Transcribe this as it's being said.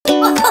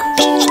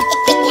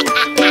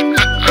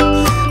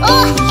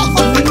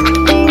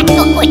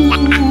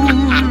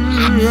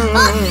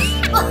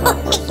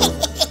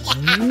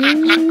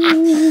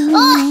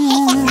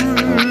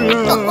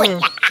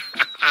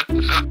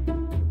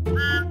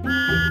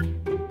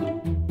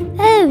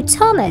So,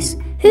 Thomas,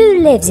 who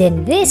lives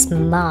in this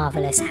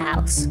marvellous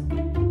house?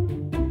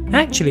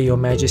 Actually, Your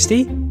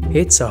Majesty,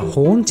 it's a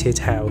haunted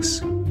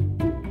house.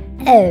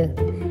 Oh,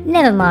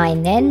 never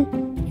mind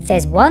then. If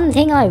there's one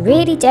thing I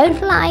really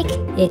don't like,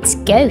 it's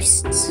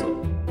ghosts.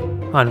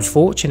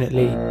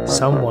 Unfortunately,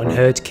 someone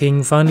heard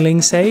King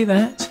Funling say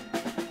that.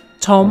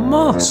 Tom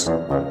Moss.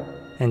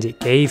 And it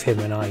gave him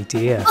an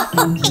idea.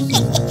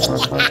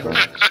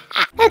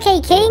 Okay,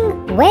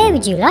 King, where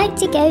would you like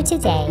to go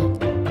today?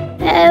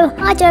 Oh,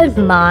 I don't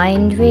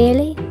mind,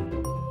 really.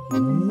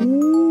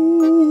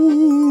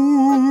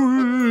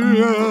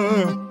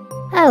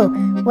 Oh,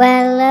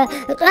 well,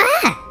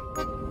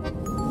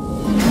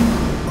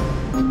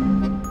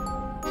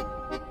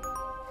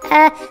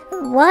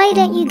 why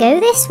don't you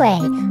go this way?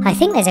 I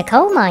think there's a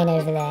coal mine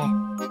over there.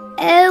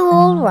 Oh,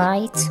 all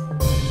right.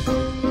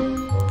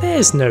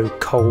 There's no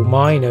coal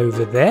mine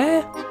over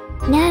there.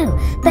 No,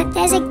 but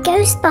there's a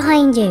ghost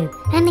behind you,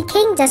 and the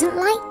king doesn't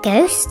like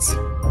ghosts.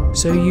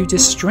 So you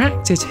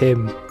distracted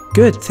him.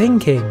 Good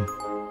thinking.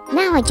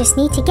 Now I just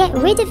need to get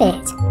rid of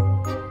it.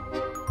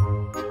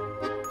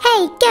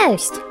 Hey,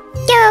 ghost!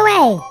 Go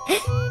away!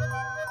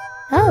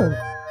 Oh,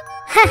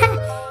 haha,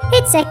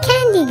 it's a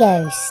candy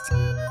ghost.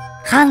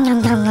 Hum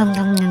yum yum yum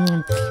yum yum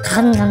yum.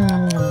 Hum yum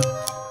yum yum.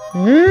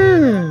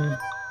 Mmm.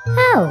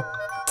 Oh,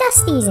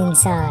 Dusty's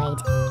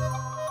inside.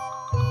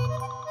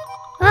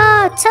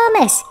 Oh,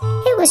 Thomas,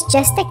 it was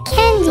just a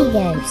candy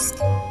ghost.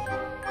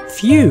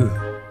 Phew.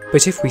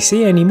 But if we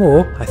see any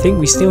more, I think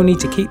we still need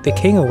to keep the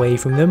king away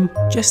from them,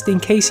 just in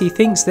case he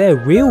thinks they're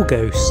real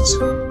ghosts.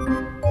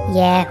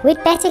 Yeah,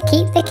 we'd better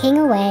keep the king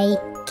away.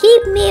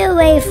 Keep me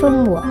away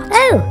from what?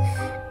 Oh,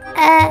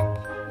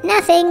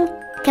 nothing.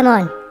 Come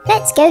on,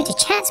 let's go to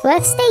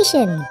Chatsworth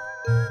Station.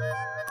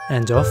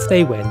 And off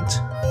they went.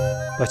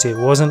 But it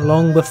wasn't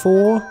long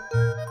before...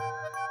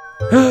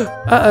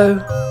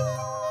 Uh-oh!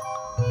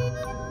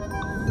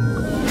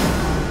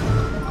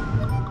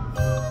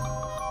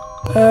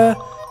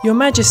 Your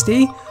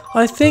Majesty,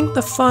 I think the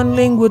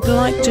Funling would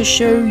like to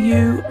show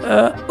you,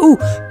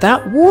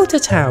 that water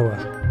tower.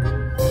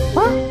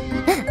 What?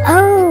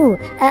 Oh,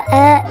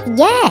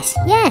 yes,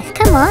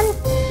 come on.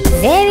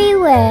 Very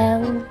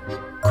well.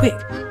 Quick,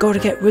 gotta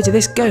get rid of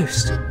this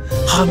ghost.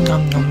 Hum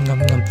nom nom nom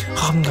nom,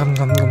 hum nom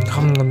nom nom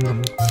hum nom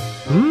nom.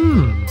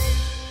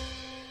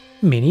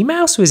 Minnie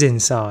Mouse was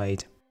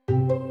inside.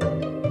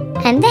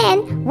 And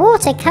then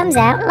water comes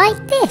out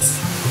like this.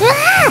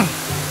 Ah!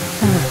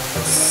 Oh,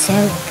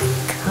 so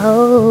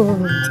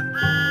cold.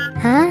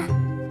 Huh?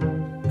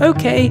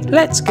 Okay,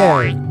 let's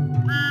go.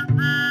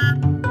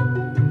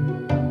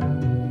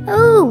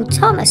 Oh,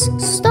 Thomas,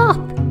 stop.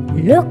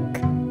 Look,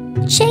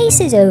 Chase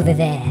is over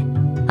there.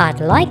 I'd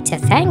like to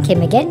thank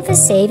him again for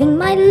saving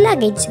my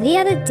luggage the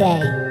other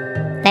day.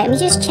 Let me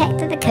just check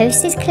that the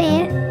coast is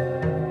clear.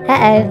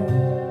 Uh-oh.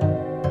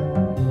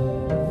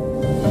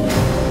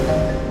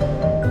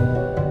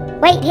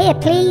 Wait here,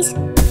 please.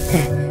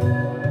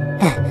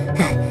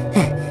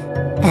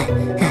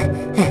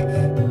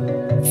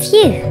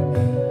 Phew.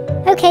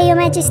 Okay, Your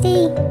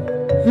Majesty.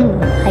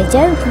 I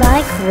don't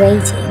like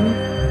waiting.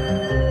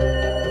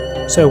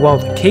 So while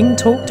the king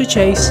talked to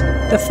Chase,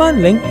 the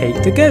Funling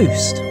ate the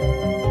ghost.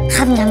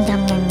 Hum yum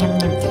yum yum yum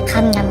yum.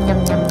 Hum yum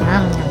yum yum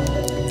yum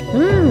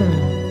yum.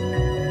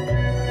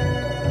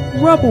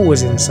 Rubble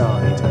was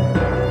inside.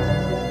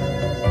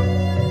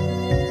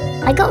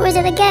 I got rid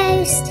of the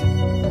ghost.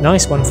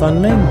 Nice one,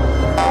 Funling.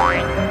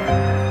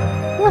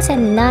 What a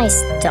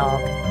nice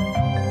dog.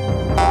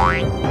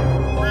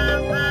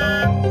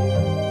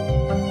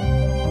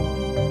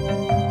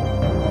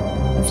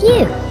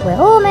 Phew, we're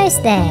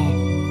almost there.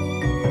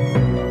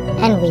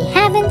 And we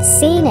haven't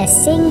seen a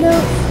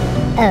single...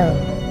 Oh.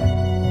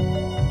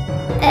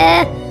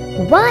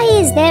 Why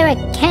is there a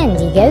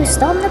candy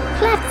ghost on the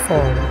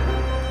platform?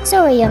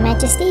 Sorry, Your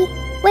Majesty.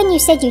 When you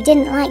said you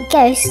didn't like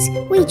ghosts,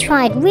 we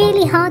tried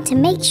really hard to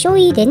make sure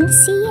you didn't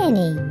see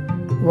any.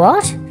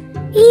 What?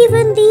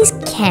 Even these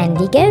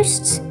candy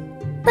ghosts?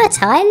 But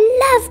I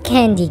love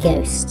candy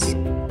ghosts.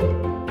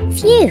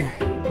 Phew,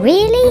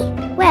 really?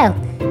 Well,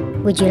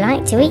 would you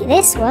like to eat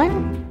this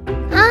one?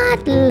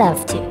 I'd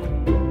love to.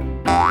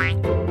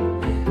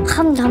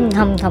 Hum hum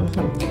hum hum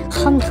hum.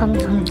 Hum hum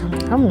hum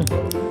hum hum.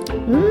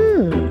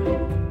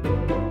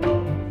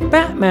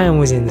 Batman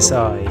was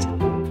inside.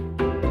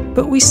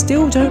 But we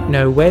still don't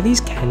know where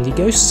these candy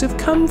ghosts have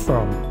come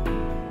from.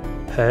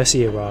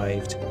 Percy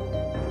arrived.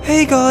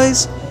 Hey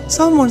guys,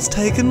 someone's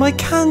taken my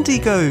candy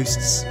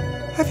ghosts.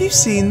 Have you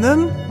seen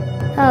them?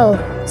 Oh,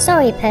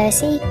 sorry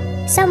Percy.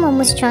 Someone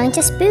was trying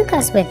to spook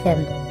us with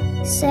them.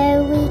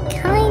 So we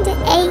kinda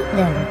ate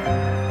them.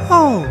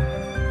 Oh,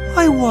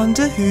 I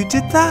wonder who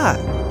did that.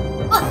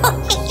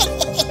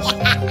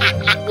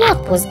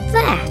 What was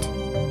that?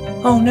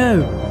 Oh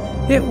no,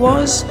 it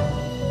was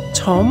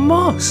Tom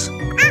Moss.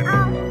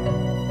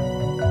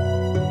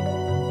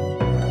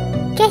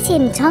 Get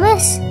him,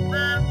 Thomas.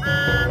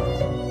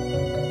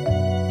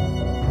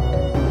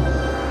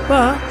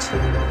 But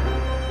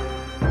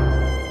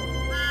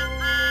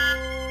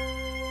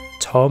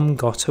Tom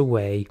got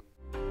away.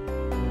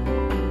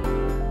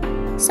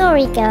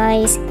 Sorry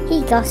guys,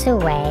 he got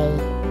away.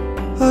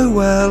 Oh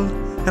well,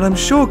 and I'm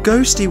sure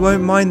Ghosty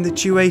won't mind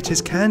that you ate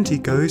his candy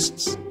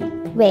ghosts.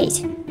 Wait,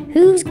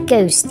 who's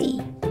Ghosty?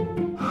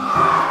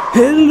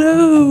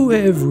 Hello,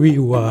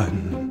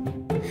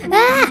 everyone.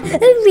 Ah,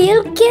 a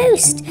real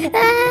ghost!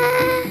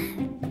 Ah!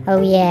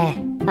 Oh yeah,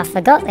 I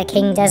forgot the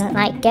king doesn't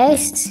like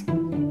ghosts.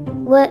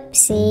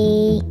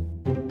 Whoopsie.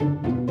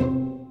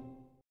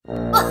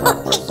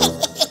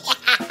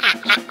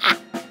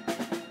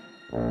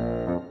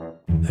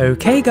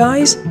 Okay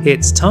guys,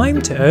 it's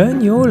time to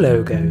earn your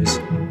logos.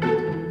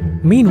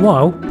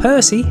 Meanwhile,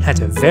 Percy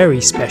had a very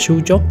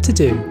special job to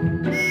do.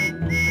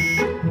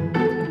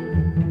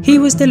 He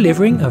was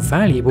delivering a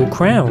valuable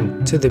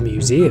crown to the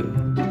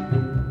museum.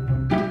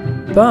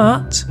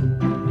 But...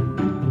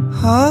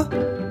 Huh?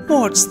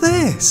 What's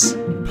this?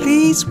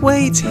 Please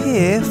wait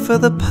here for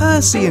the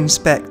Percy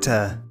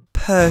Inspector.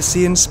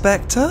 Percy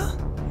Inspector?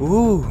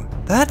 Ooh,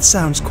 that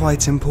sounds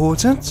quite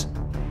important.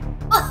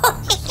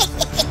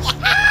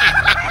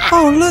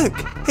 Oh look,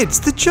 it's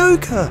the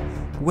Joker,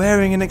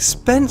 wearing an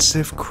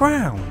expensive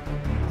crown.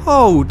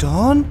 Hold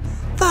on,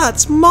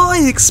 that's my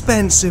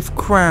expensive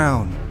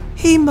crown.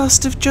 He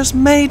must have just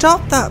made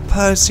up that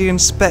Percy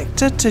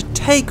Inspector to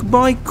take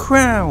my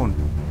crown.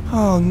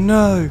 Oh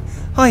no,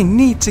 I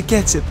need to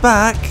get it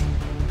back.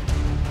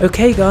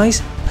 Okay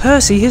guys,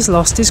 Percy has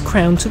lost his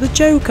crown to the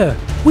Joker.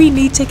 We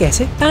need to get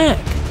it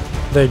back.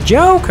 The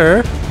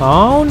Joker?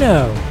 Oh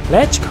no,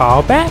 let's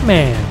call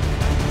Batman.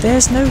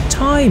 There's no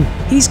time,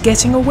 he's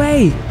getting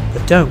away.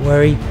 But don't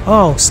worry,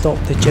 I'll stop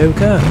the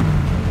Joker.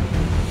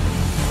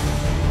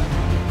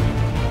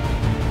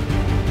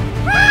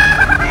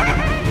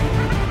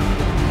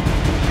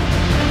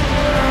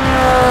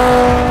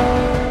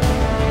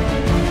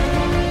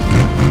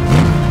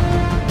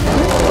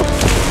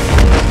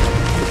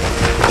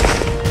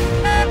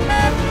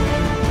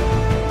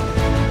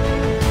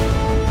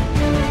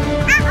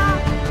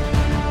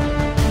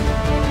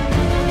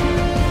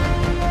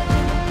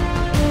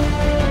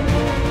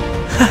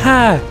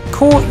 Haha,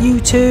 caught you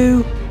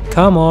two.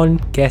 Come on,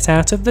 get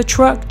out of the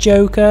truck,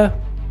 Joker.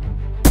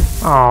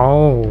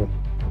 Oh.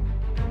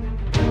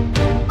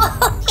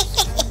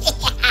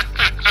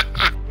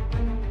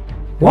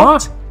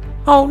 What?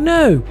 Oh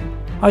no,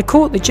 I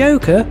caught the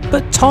Joker,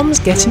 but Tom's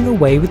getting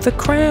away with the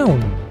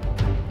crown.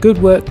 Good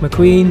work,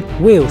 McQueen.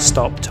 We'll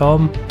stop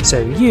Tom,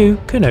 so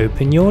you can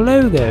open your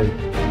logo.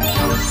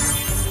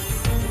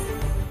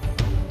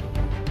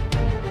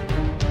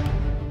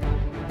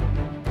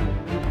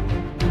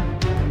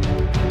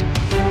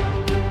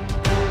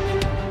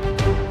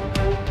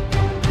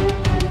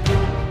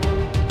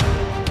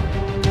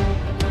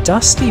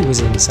 Dusty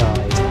was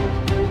inside.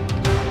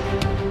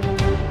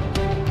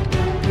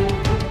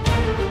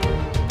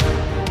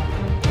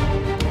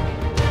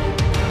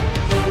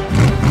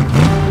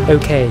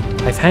 Okay,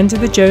 I've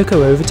handed the Joker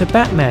over to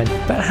Batman,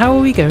 but how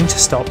are we going to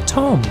stop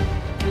Tom?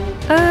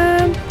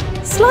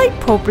 Slight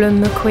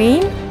problem,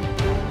 McQueen.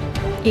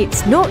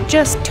 It's not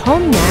just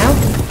Tom now,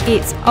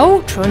 it's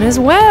Ultron as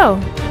well.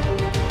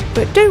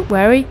 But don't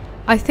worry,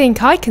 I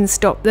think I can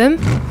stop them.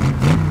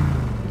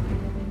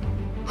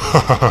 Ha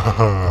ha ha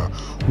ha!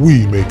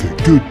 We make a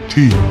good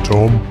team,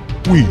 Tom.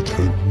 We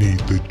don't need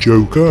the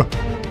Joker.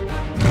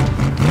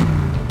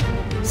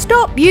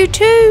 Stop, you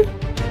two!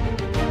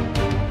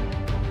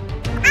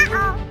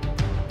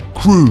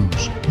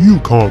 Cruz, you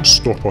can't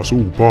stop us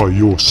all by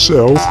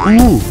yourself.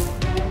 Ooh.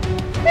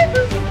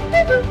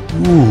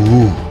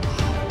 Ooh.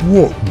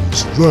 What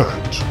was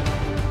that?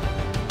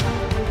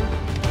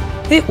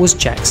 It was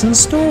Jackson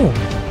Storm.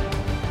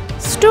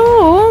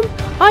 Storm,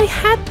 I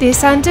had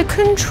this under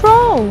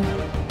control.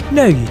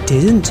 No, you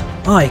didn't.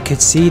 I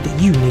could see that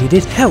you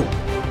needed help.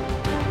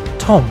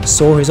 Tom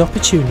saw his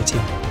opportunity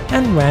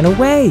and ran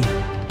away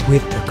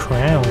with the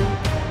crown.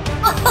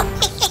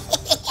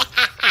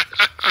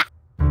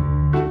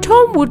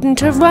 Tom wouldn't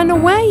have run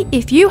away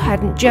if you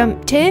hadn't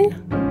jumped in.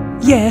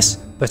 Yes,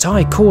 but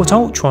I caught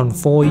Ultron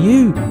for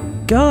you.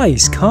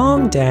 Guys,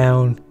 calm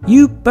down.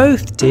 You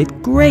both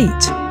did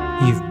great.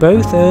 You've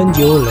both earned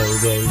your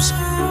logos.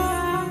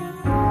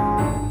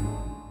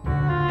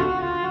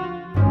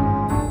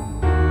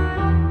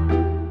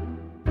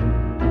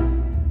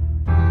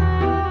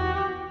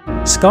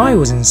 Sky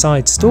was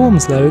inside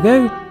Storm's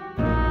logo.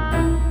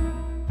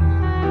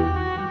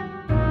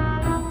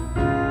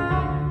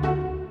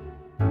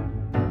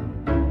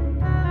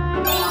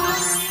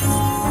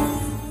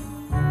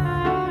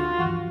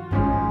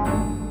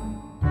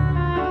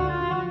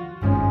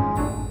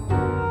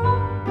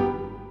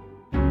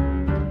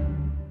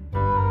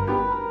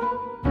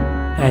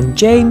 And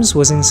James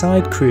was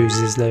inside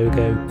Cruz's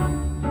logo.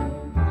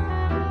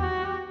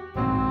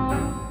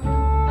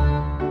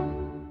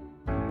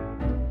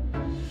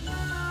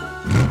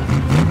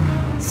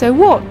 So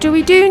what do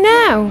we do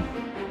now?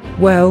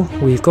 Well,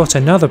 we've got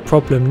another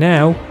problem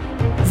now.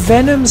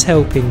 Venom's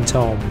helping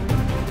Tom.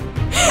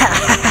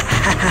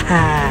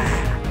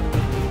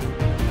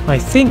 I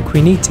think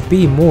we need to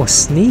be more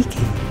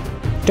sneaky.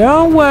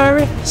 Don't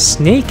worry,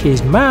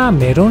 Sneaky's my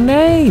middle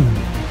name.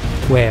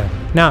 Well,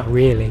 not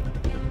really.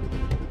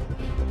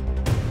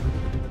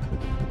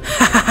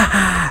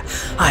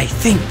 I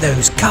think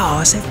those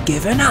cars have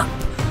given up.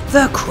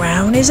 The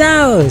crown is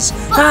ours!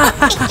 Ha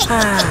ha ha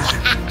ha!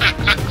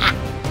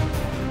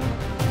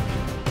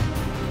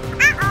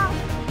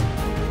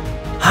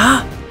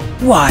 Huh?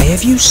 Why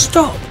have you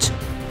stopped?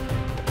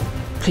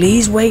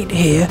 Please wait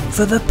here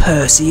for the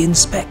Percy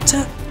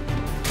Inspector.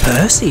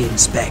 Percy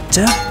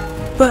Inspector?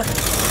 But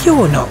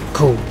you're not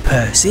called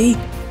Percy.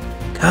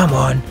 Come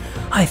on,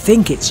 I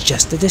think it's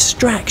just a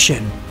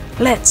distraction.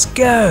 Let's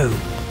go!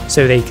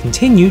 So they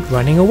continued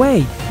running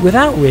away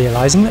without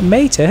realising that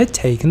Mater had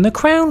taken the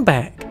crown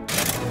back.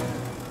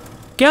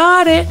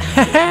 Got it!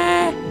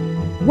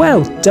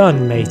 Well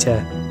done,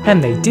 Mater.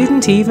 And they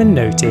didn't even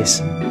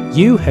notice.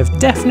 You have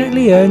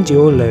definitely earned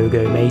your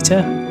logo,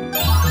 Mater.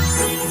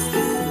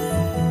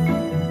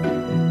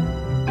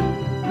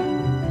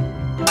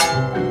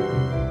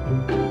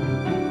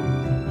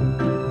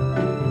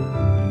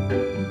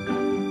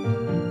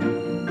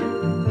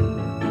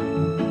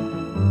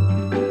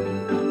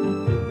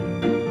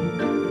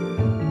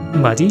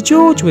 Muddy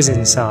George was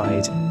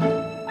inside.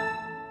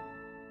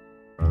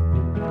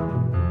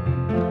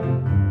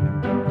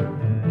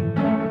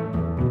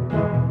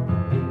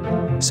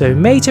 So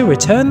Mater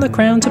returned the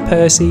crown to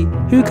Percy,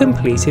 who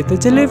completed the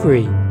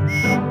delivery.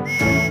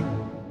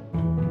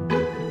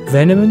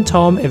 Venom and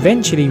Tom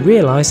eventually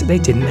realised that they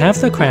didn't have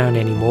the crown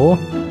anymore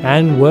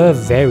and were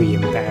very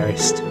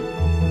embarrassed.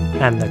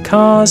 And the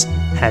cars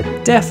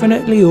had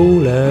definitely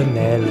all earned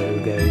their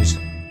logos.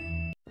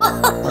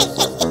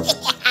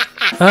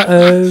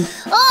 Uh-oh,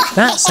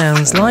 that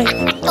sounds like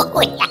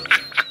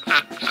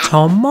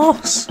Tom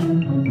Moss.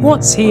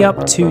 What's he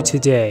up to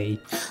today?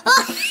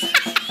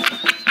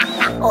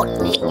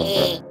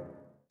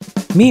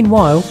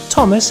 Meanwhile,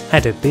 Thomas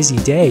had a busy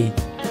day.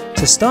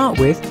 To start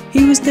with,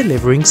 he was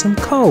delivering some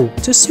coal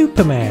to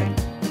Superman.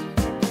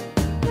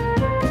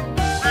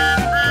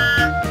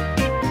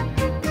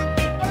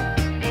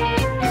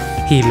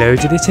 He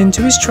loaded it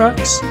into his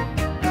trucks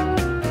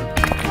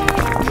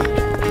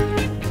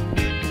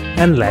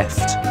and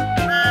left.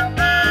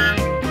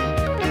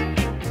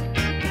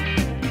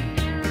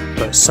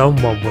 But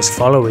someone was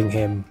following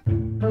him.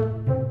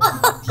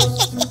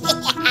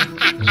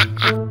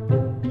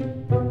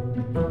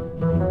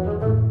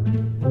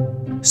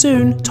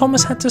 Soon,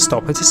 Thomas had to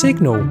stop at a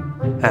signal,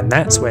 and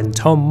that's when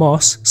Tom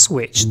Moss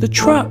switched the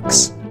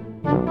trucks.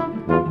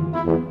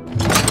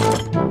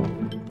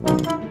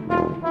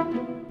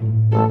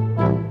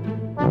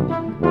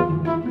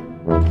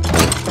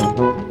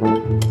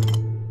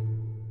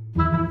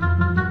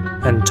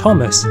 And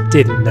Thomas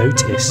didn't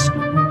notice.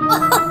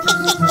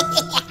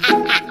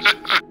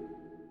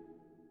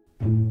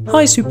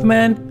 Hi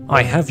Superman,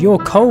 I have your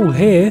coal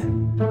here.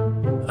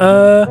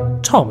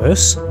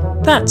 Thomas,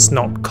 that's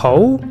not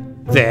coal.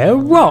 They're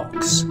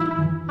rocks.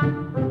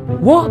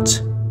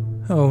 What?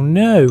 Oh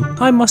no,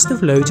 I must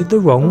have loaded the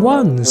wrong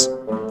ones.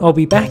 I'll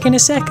be back in a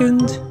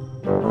second.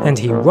 And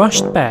he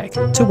rushed back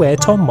to where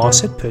Tom Moss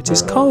had put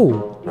his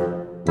coal.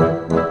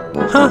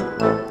 Huh,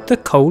 the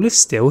coal is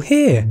still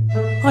here.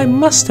 I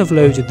must have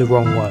loaded the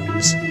wrong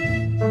ones.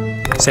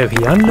 So he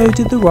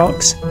unloaded the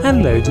rocks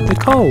and loaded the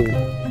coal.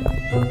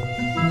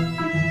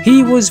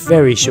 He was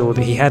very sure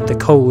that he had the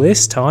coal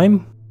this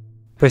time.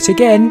 But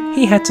again,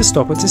 he had to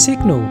stop at a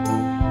signal.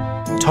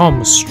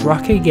 Tom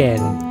struck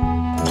again.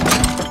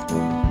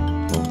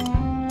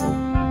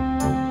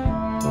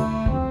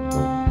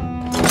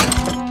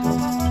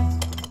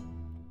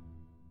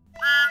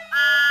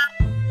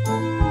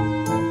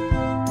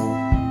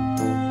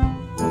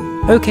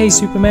 Okay,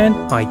 Superman,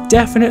 I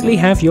definitely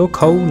have your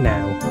coal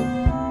now.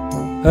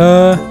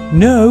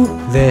 No,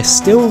 they're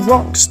still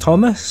rocks,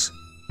 Thomas.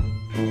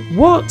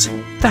 What?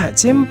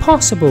 That's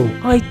impossible.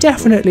 I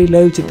definitely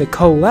loaded the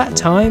coal that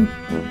time.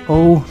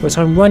 Oh, but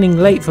I'm running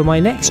late for my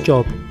next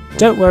job.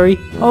 Don't worry,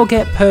 I'll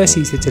get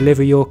Percy to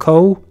deliver your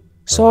coal.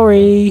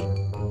 Sorry.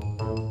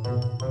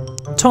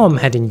 Tom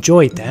had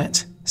enjoyed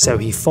that, so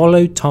he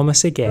followed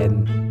Thomas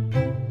again.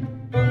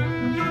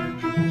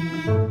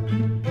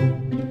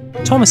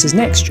 Thomas's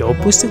next job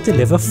was to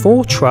deliver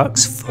 4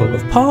 trucks full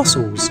of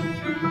parcels.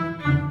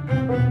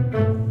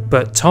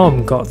 But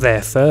Tom got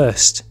there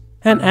first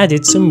and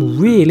added some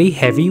really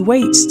heavy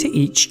weights to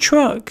each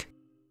truck.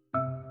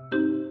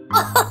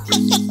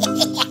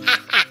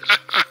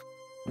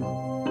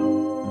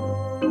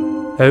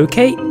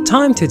 Okay,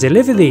 time to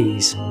deliver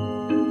these.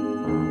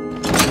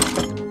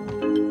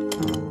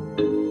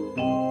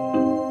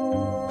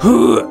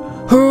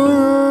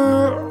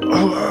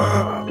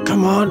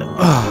 Come on.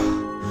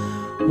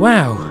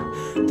 Wow,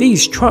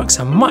 these trucks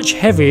are much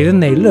heavier than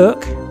they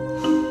look.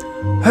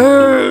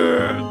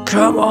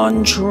 Come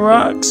on,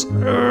 trucks.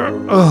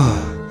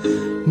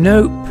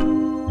 Nope.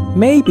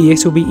 Maybe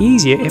it'll be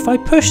easier if I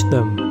push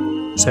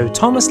them. So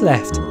Thomas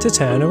left to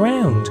turn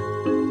around.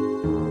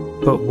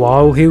 But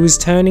while he was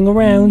turning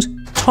around,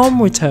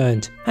 Tom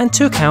returned and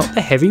took out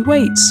the heavy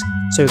weights,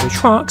 so the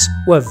trucks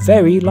were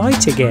very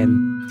light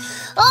again.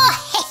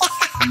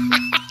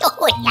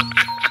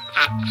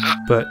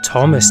 But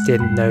Thomas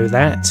didn't know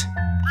that.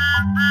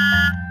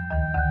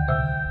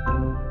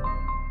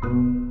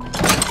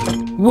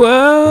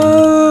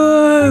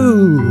 Whoa!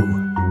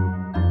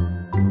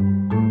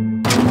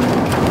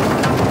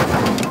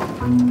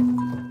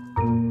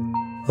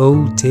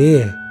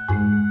 dear.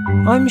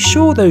 I'm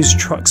sure those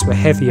trucks were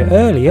heavier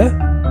earlier.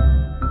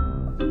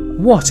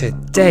 What a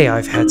day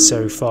I've had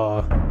so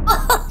far.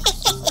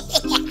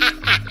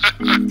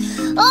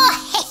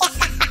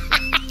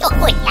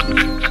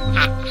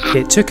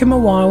 It took him a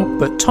while,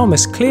 but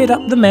Thomas cleared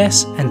up the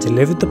mess and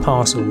delivered the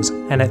parcels,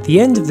 and at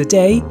the end of the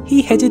day,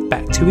 he headed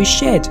back to his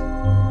shed.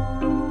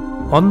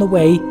 On the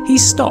way, he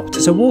stopped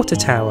at a water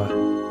tower,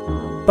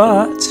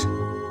 but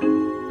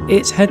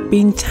it had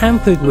been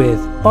tampered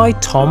with by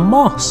Tom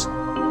Moss,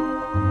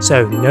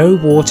 so no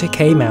water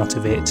came out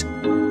of it.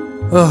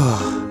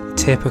 Oh,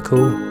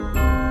 typical.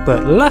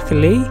 But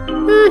luckily...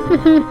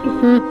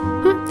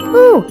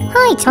 Ooh,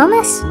 hi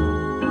Thomas.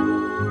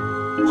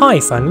 Hi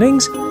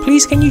Funlings,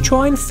 please can you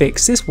try and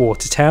fix this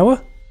water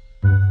tower?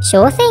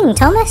 Sure thing,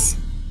 Thomas.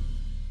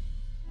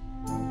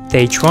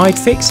 They tried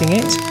fixing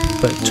it,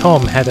 but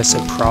Tom had a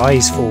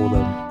surprise for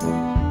them.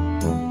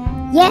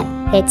 Yep,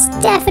 it's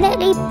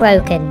definitely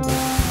broken.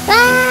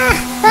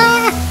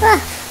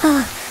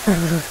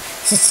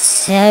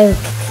 So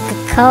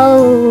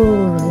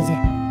cold.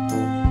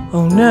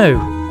 Oh no,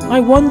 I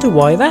wonder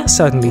why that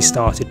suddenly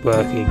started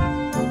working.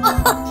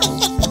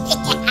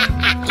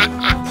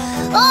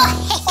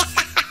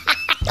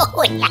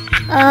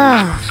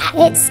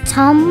 It's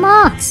Tom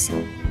Moss.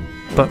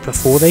 But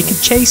before they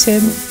could chase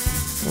him,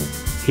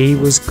 he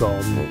was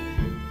gone.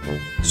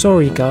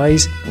 Sorry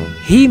guys,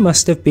 he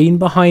must have been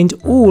behind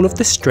all of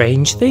the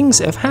strange things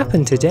that have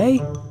happened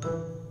today.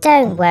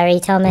 Don't worry,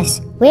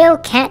 Thomas. We'll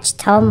catch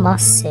Tom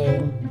Moss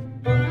soon.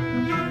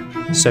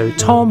 So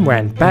Tom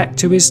ran back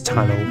to his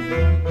tunnel.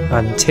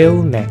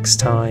 Until next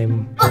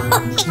time.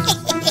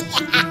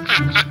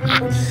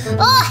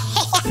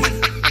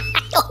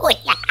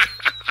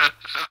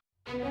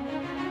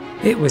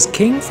 It was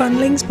King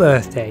Funling's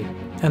birthday,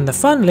 and the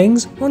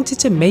Funlings wanted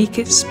to make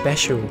it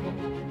special.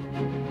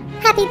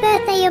 Happy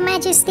birthday, Your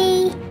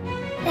Majesty.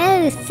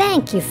 Oh,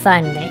 thank you,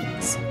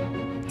 Funlings.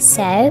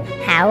 So,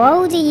 how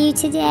old are you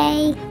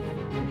today?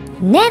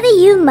 Never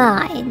you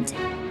mind.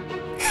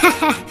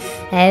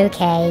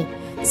 Okay,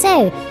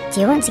 so,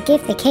 do you want to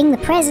give the king the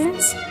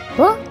presents?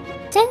 What?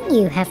 Don't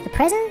you have the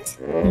presents?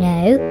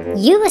 No,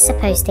 you were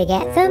supposed to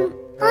get them.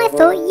 I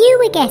thought you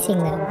were getting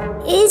them.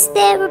 Is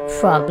there a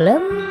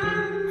problem?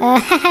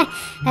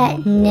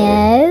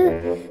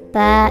 No,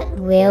 but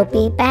we'll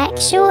be back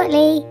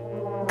shortly.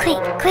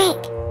 Quick, quick!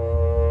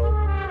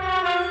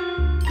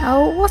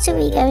 Oh, what are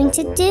we going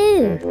to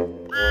do?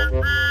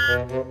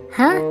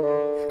 Huh?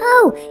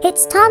 Oh,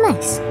 it's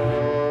Thomas!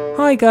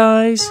 Hi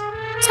guys!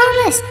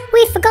 Thomas,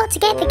 we forgot to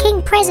get the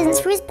king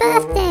presents for his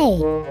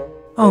birthday!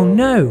 Oh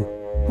no,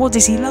 what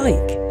is he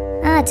like?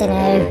 I don't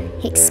know,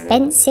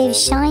 expensive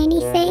shiny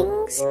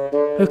things?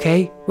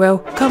 Okay, well,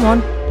 come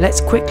on,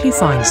 let's quickly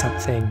find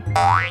something.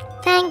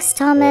 Thanks,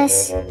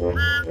 Thomas.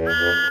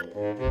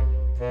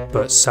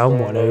 But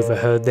someone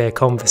overheard their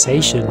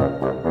conversation.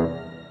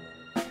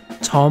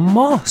 Tom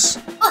Moss!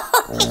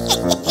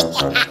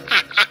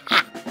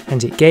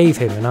 And it gave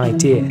him an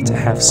idea to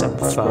have some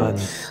fun.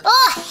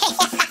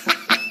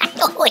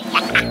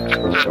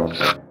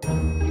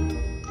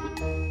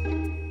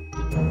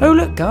 Oh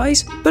look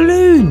guys,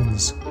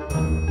 balloons!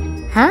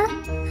 Huh?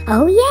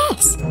 Oh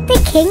yes, the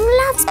king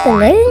loves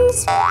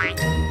balloons.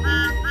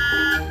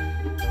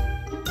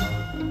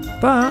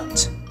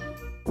 But...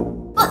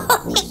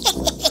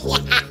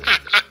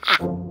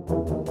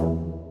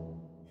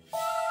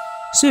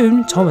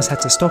 soon Thomas had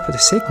to stop at a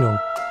signal,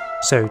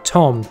 so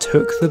Tom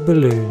took the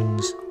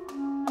balloons.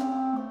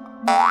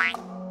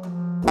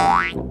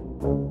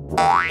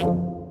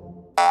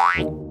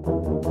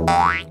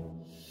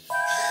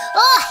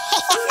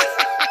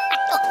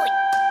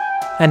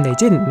 And they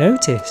didn't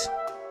notice.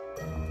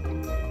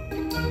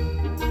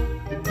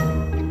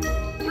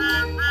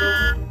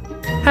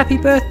 Happy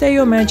birthday,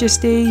 Your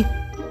Majesty!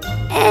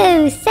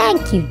 Oh,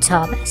 thank you,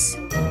 Thomas.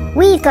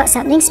 We've got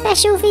something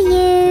special for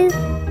you.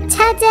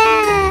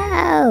 Ta-da!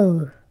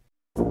 Oh.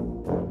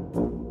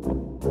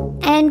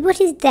 And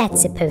what is that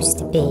supposed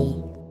to be?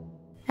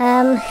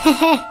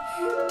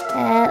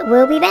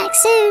 We'll be back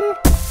soon.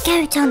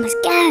 Go, Thomas,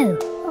 go.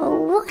 Oh,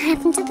 what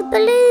happened to the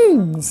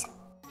balloons?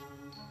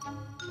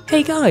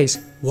 Hey guys,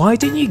 why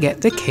didn't you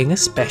get the king a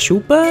special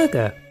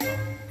burger?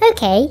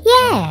 Okay,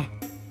 yeah.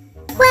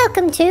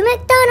 Welcome to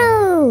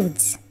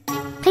McDonald's.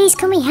 Please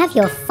can we have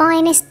your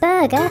finest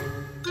burger?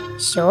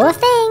 Sure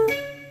thing.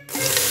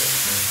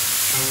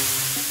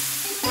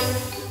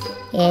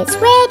 It's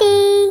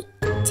ready.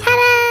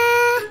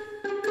 Ta-da!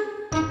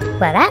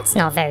 Well, that's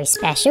not very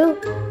special.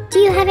 Do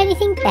you have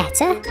anything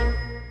better?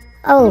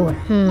 Oh,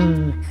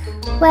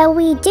 well,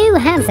 we do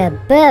have the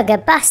Burger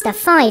Buster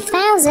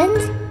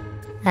 5000.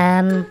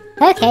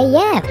 Okay,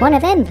 yeah, one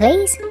of them,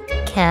 please.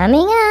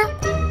 Coming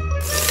up.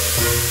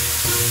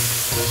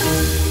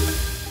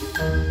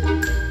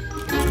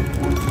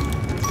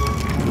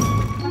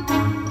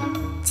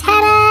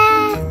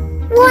 Ta-da!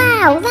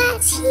 Wow,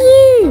 that's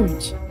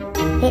huge!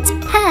 It's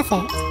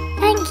perfect.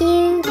 Thank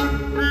you.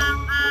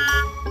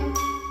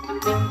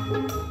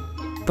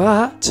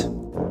 But...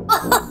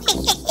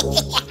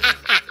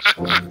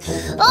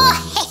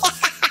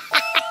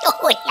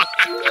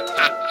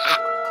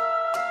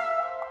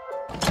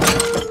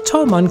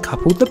 Tom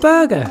uncoupled the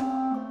burger.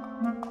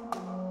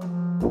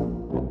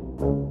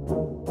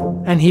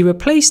 And he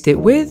replaced it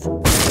with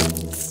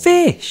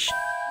fish.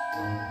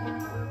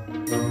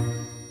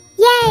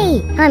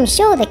 Yay! I'm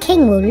sure the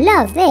king will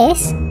love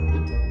this.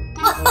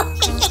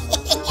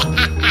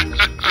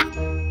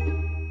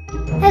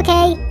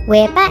 Okay,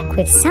 we're back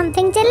with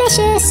something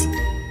delicious.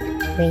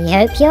 We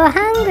hope you're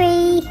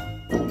hungry.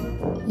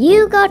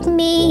 You got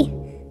me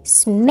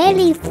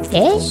smelly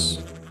fish?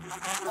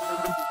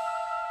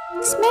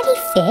 Smelly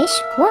fish?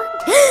 What?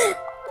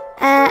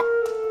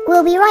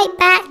 We'll be right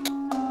back.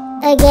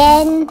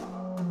 Again.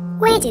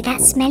 Where did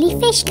that smelly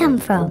fish come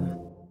from?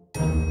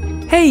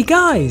 Hey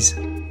guys!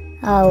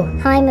 Oh,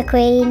 hi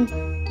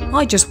McQueen.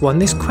 I just won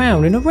this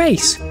crown in a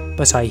race,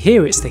 but I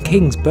hear it's the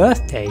king's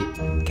birthday.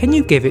 Can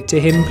you give it to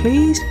him,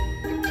 please?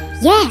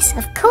 Yes,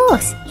 of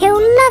course. He'll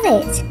love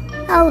it.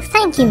 Oh,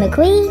 thank you,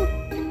 McQueen.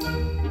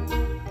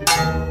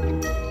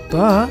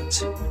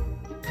 But...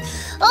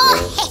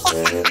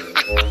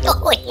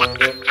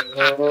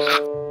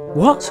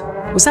 What?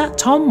 Was that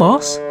Tom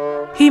Moss?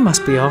 He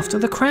must be after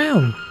the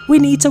crown. We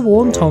need to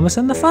warn Thomas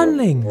and the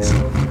Funlings.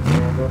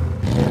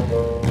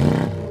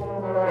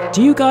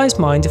 Do you guys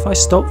mind if I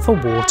stop for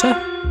water?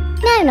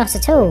 No, not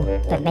at all,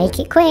 but make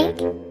it quick.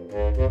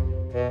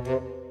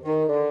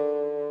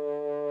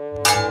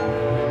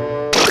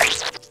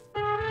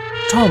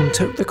 Tom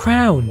took the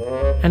crown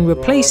and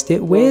replaced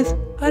it with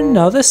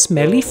another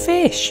smelly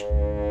fish.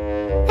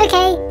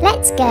 Okay,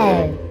 let's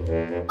go.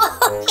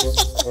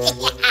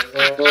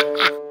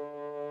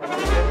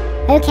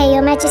 Okay,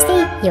 Your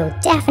Majesty, you'll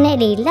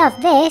definitely love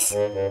this.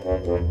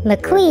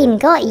 McQueen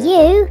got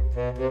you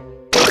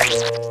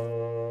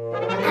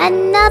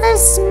another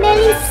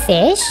smelly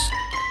fish?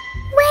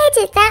 Where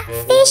did that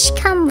fish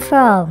come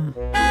from?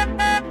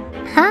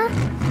 Huh?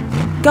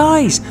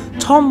 Guys,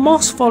 Tom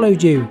Moss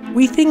followed you.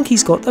 We think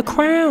he's got the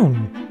crown.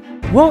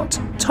 What?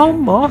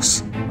 Tom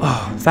Moss?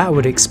 Oh, that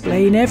would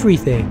explain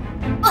everything.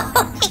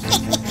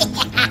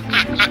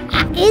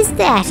 Is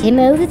that him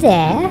over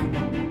there?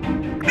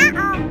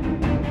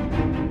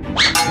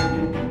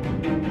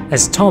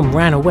 As Tom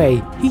ran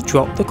away, he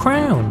dropped the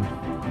crown.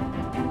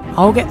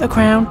 I'll get the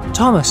crown.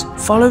 Thomas,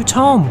 follow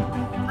Tom.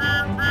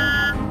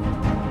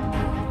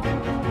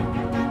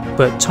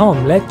 But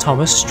Tom led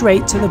Thomas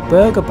straight to the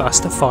Burger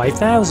Buster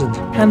 5000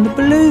 and the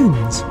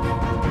balloons.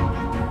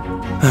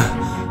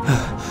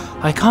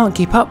 I can't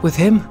keep up with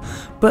him,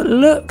 but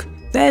look,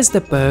 there's the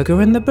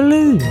burger and the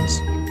balloons.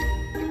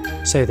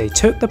 So they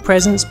took the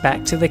presents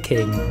back to the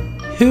king,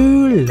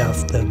 who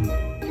loved them.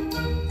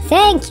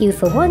 Thank you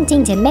for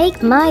wanting to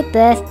make my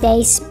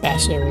birthday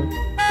special.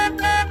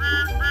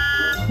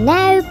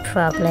 No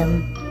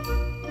problem.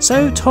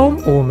 So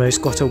Tom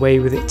almost got away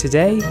with it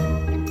today.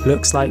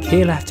 Looks like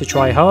he'll have to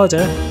try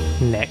harder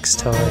next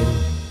time.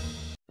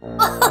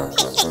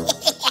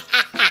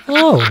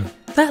 Oh,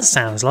 that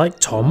sounds like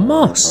Tom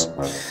Moss.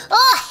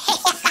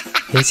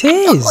 It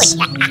is.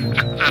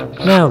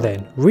 Now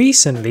then,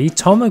 recently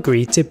Tom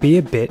agreed to be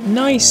a bit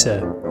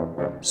nicer.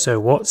 So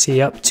what's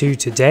he up to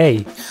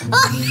today?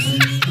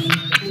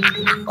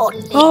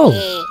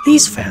 Oh,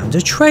 he's found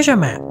a treasure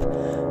map.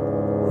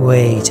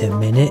 Wait a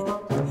minute.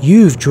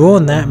 You've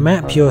drawn that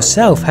map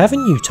yourself,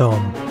 haven't you,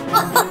 Tom?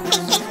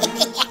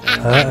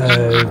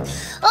 Uh-oh.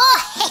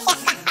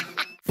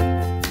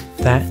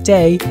 That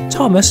day,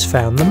 Thomas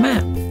found the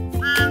map.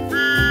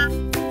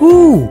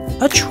 Ooh,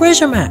 a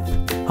treasure map!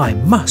 I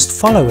must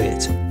follow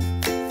it.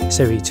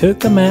 So he took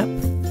the map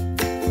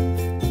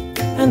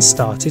and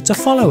started to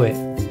follow it.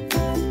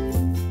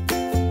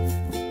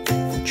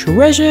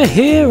 Treasure,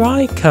 here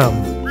I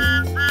come.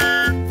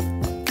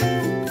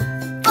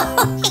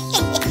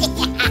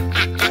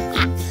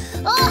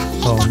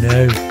 Oh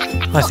no,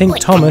 I think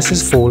Thomas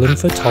has fallen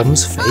for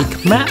Tom's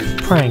fake map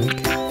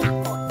prank.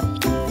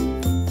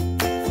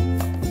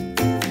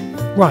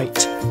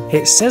 Right,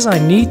 it says I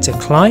need to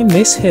climb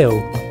this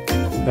hill.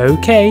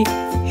 Okay,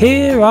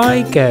 here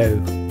I go.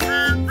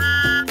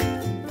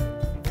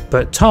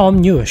 But Tom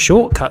knew a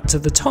shortcut to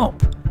the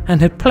top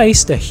and had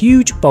placed a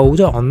huge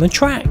boulder on the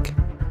track.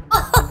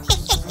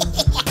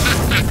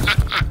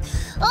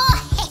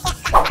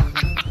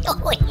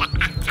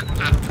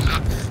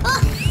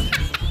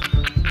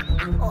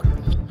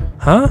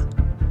 Huh?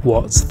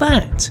 What's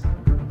that?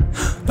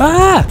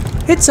 Ah!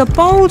 It's a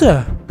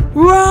boulder!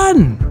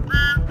 Run!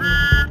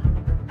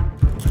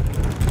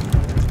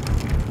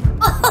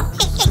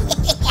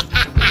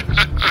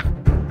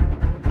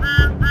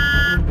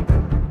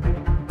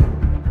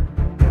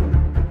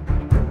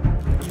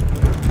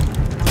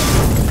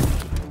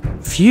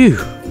 Phew!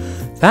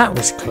 That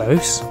was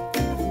close.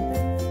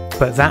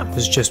 But that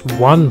was just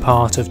one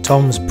part of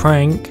Tom's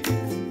prank.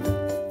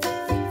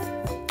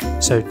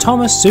 So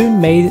Thomas soon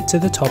made it to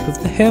the top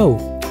of the hill,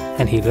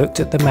 and he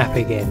looked at the map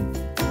again.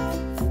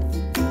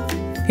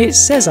 It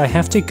says I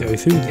have to go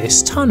through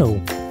this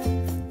tunnel.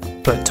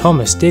 But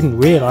Thomas didn't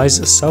realise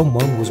that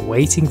someone was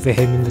waiting for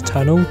him in the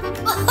tunnel.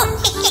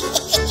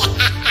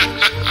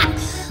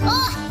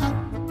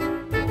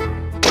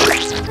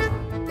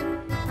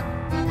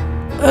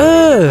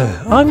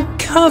 I'm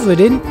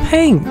covered in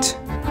paint.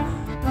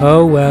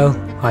 Oh well,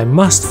 I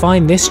must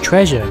find this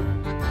treasure.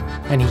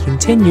 And he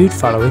continued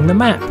following the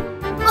map.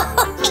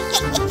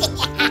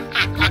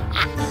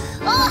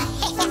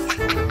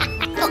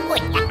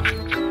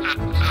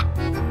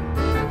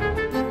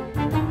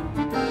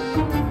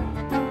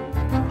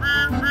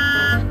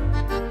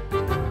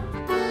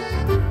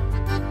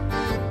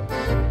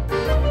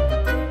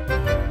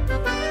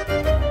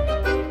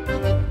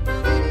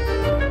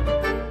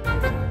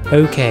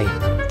 Okay,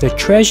 the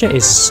treasure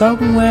is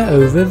somewhere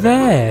over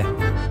there.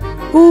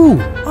 Ooh,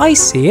 I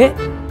see it.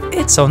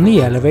 It's on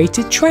the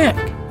elevated track.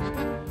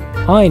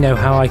 I know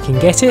how I can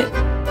get it.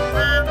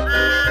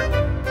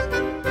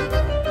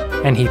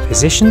 And he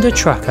positioned a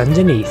truck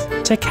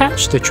underneath to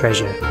catch the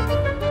treasure.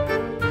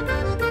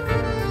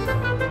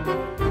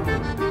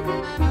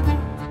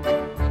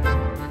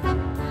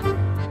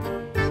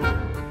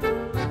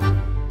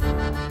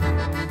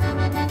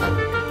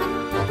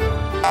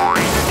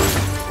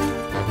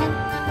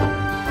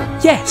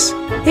 Yes,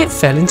 it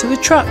fell into the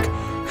truck.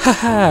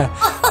 Haha.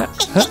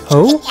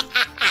 Oh?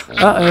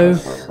 Uh-oh.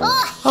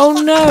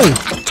 Oh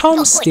no!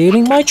 Tom's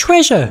stealing my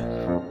treasure.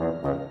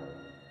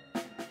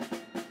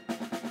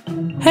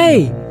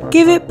 Hey,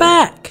 give it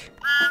back!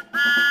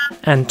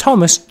 And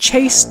Thomas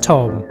chased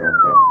Tom.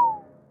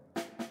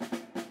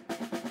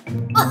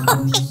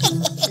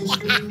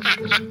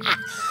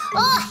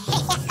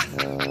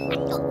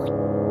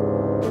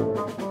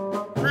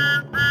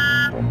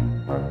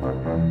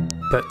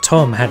 But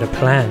Tom had a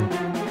plan.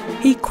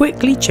 He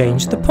quickly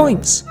changed the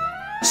points,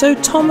 so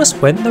Thomas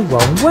went the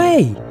wrong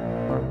way.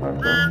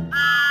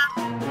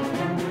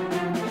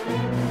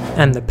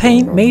 And the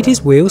paint made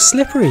his wheels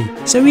slippery,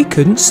 so he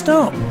couldn't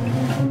stop.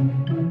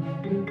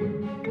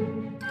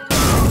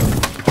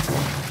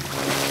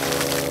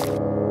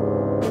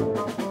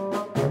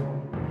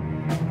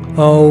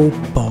 Oh,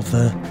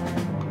 bother.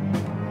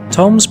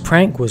 Tom's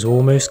prank was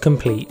almost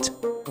complete.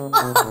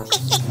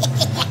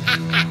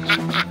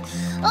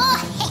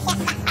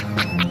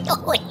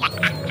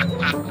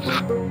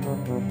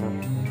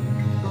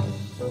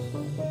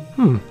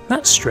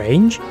 That's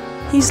strange.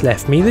 He's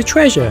left me the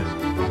treasure.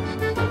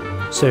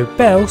 So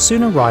Belle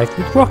soon arrived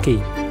with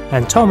Rocky,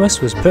 and Thomas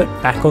was put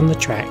back on the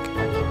track.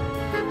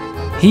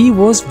 He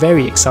was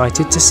very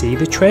excited to see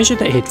the treasure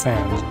that he'd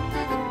found.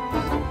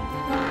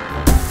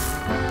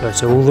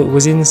 But all that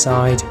was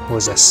inside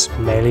was a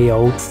smelly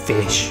old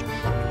fish.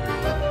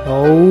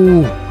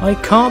 Oh, I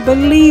can't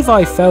believe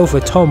I fell for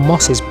Tom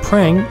Moss's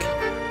prank.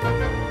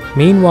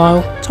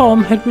 Meanwhile,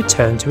 Tom had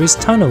returned to his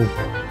tunnel.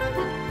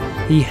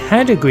 He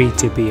had agreed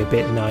to be a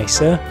bit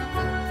nicer,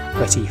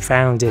 but he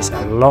found it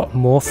a lot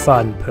more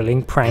fun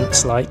pulling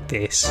pranks like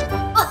this.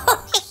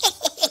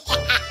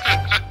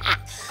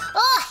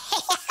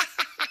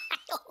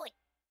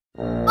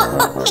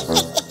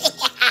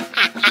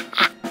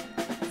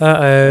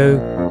 Uh-oh.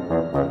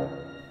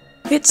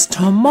 It's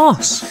Tom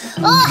Moss.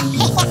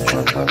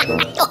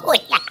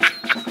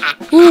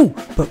 Ooh,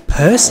 but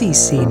Percy's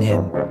seen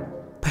him.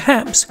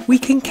 Perhaps we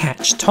can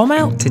catch Tom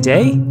out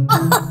today.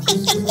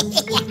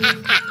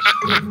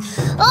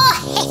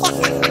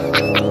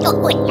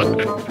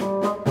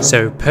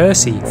 So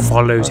Percy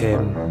followed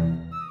him.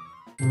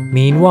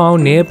 Meanwhile,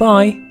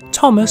 nearby,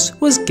 Thomas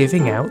was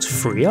giving out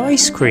free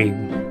ice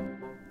cream.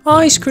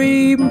 Ice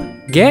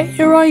cream! Get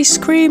your ice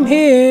cream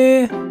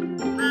here!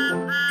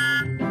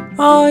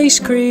 Ice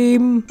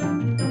cream!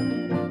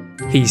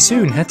 He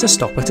soon had to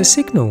stop at a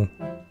signal.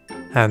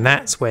 And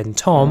that's when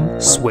Tom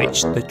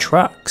switched the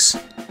trucks.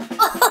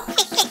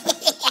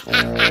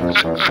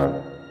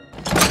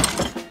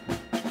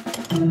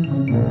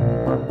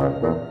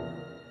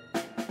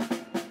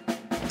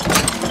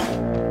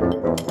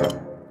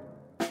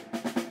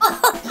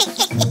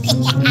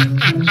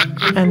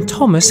 And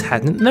Thomas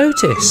hadn't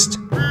noticed.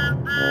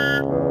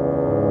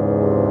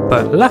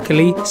 But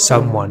luckily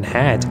someone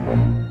had.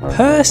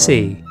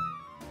 Percy.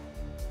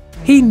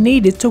 He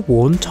needed to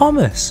warn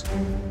Thomas.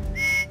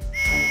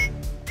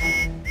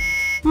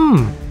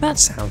 That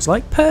sounds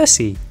like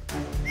Percy.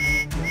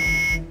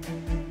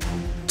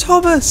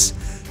 Thomas,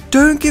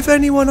 don't give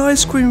anyone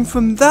ice cream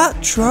from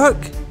that truck.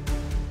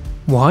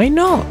 Why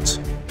not?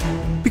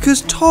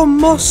 Because Tom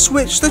Moss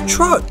switched the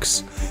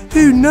trucks.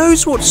 Who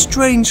knows what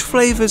strange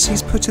flavours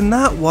he's put in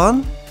that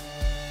one?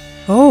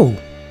 Oh,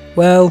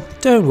 well,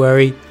 don't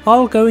worry.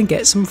 I'll go and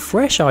get some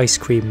fresh ice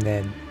cream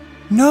then.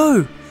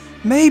 No,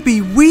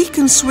 maybe we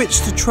can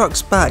switch the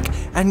trucks back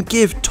and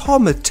give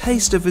Tom a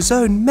taste of his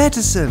own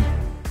medicine.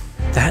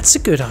 That's a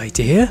good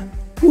idea.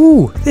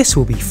 Ooh, this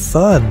will be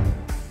fun.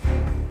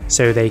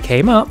 So they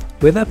came up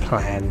with a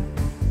plan.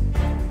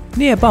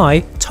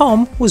 Nearby,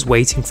 Tom was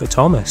waiting for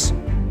Thomas.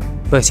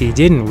 But he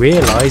didn't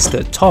realise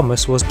that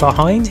Thomas was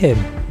behind him,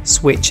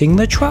 switching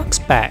the trucks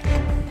back.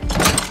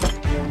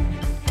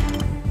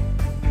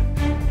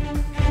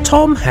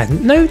 Tom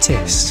hadn't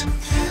noticed.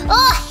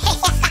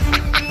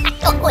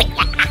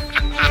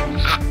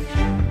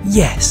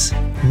 Yes,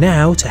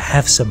 now to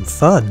have some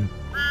fun.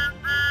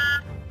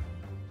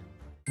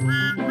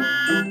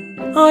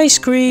 Ice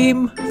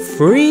cream!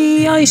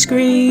 Free ice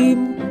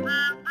cream!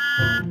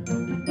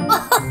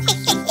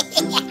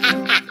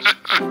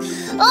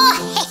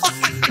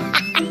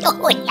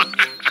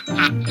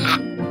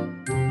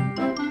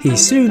 he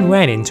soon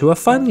ran into a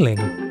funling.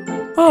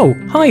 "Oh,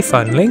 hi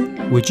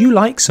funling, would you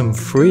like some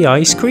free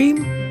ice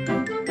cream?"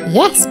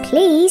 Yes,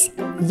 please.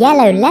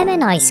 Yellow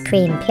lemon ice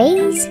cream,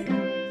 please.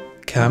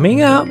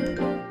 "Coming up."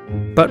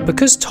 But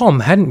because Tom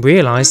hadn't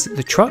realised that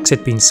the trucks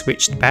had been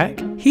switched back,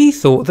 he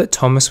thought that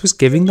Thomas was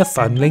giving the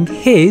funling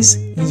his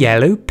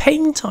yellow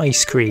paint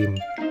ice cream.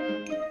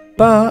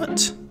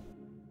 But...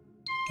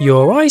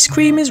 "Your ice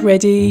cream is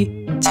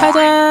ready.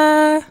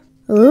 Ta-da!"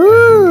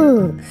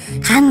 Ooh!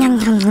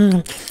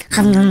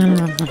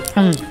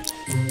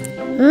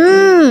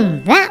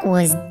 That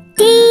was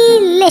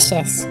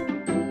delicious.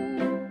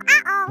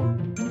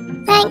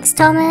 Thanks,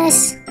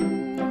 Thomas.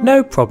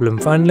 No problem,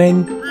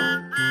 funling.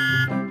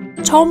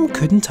 Tom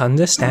couldn't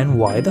understand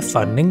why the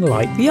funling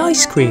liked the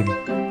ice cream.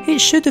 It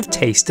should have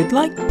tasted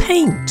like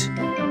paint.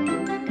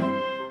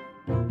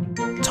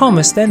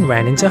 Thomas then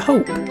ran into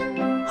Hulk.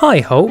 "Hi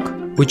Hulk,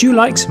 would you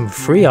like some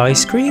free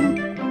ice cream?"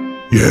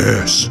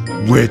 Yes,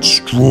 red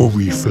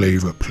strawberry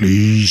flavour,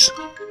 please.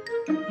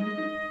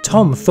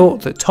 Tom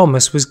thought that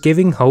Thomas was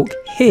giving Hulk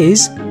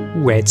his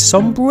red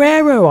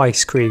sombrero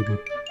ice cream.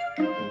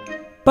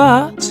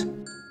 But...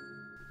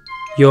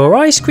 "Your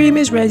ice cream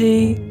is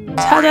ready.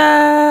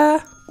 Ta-da!"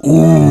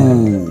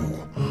 Ooh.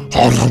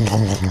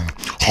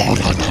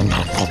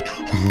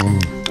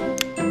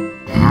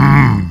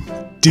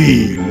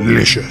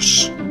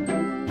 Delicious.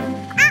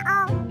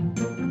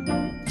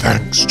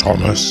 Thanks,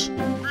 Thomas.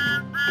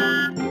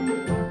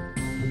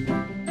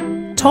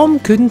 Tom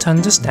couldn't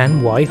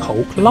understand why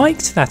Hulk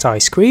liked that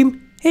ice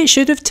cream. It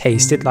should have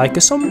tasted like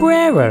a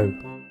sombrero.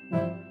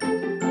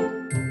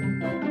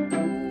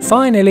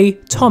 Finally,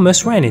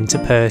 Thomas ran into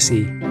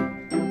Percy.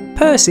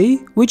 "Percy,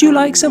 would you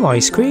like some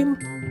ice cream?"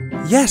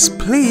 Yes,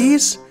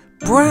 please.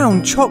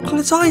 Brown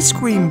chocolate ice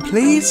cream,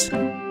 please.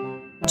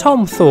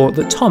 Tom thought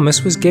that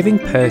Thomas was giving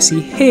Percy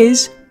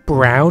his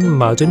brown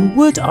mud and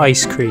wood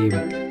ice cream.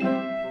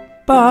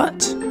 But...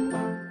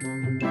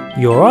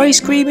 "Your ice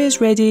cream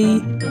is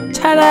ready.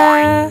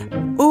 Ta-da!"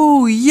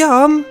 Ooh,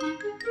 yum.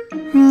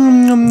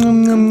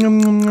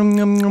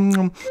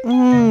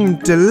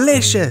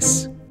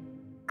 Delicious.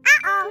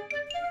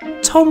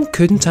 Tom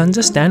couldn't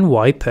understand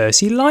why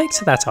Percy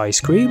liked that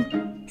ice cream.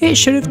 It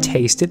should have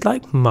tasted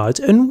like mud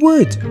and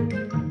wood.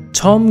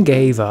 Tom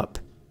gave up.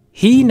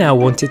 He now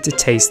wanted to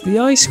taste the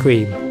ice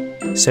cream,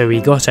 so he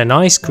got an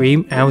ice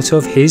cream out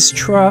of his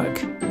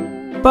truck.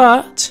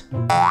 But...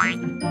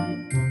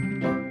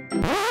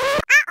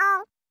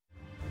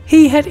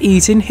 he had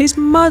eaten his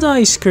mud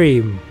ice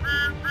cream.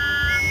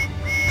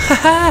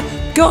 Haha,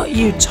 got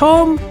you,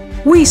 Tom!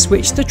 We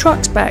switched the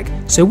trucks back,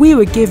 so we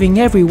were giving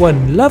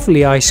everyone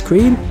lovely ice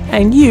cream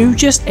and you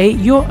just ate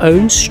your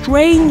own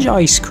strange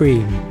ice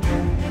cream.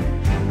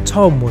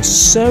 Tom was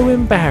so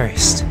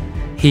embarrassed.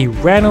 He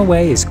ran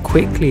away as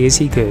quickly as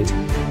he could.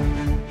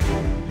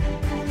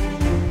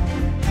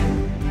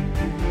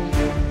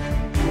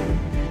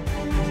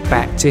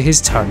 Back to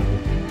his tunnel.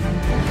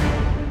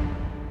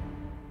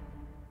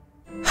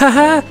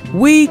 Haha,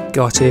 we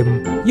got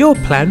him. Your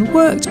plan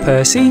worked,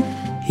 Percy.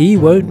 He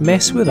won't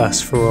mess with us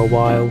for a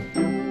while.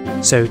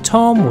 So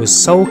Tom was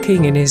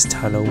sulking in his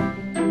tunnel.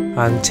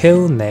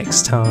 Until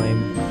next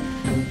time.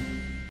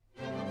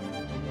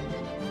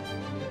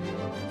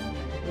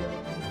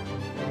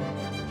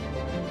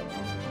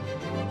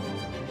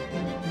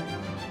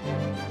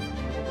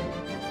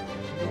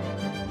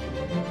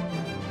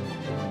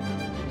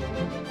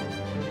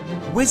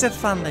 Wizard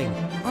Funling,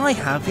 I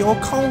have your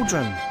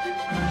cauldron.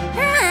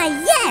 Ah,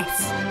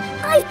 yes!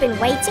 I've been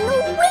waiting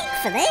all week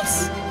for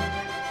this.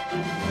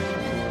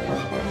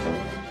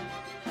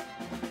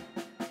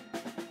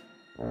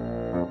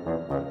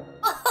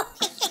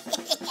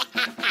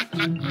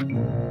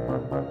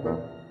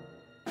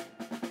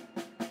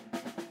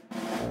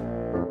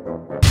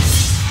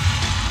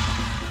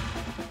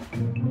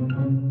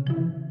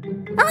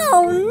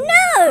 Oh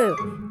no!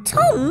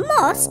 Tom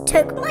Moss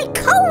took my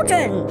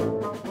cauldron!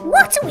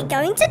 What are we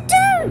going to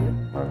do?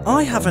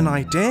 I have an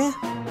idea.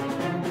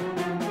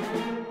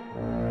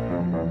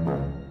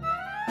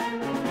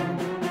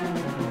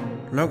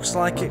 Looks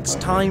like it's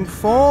time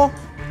for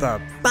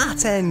the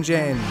Bat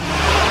Engine.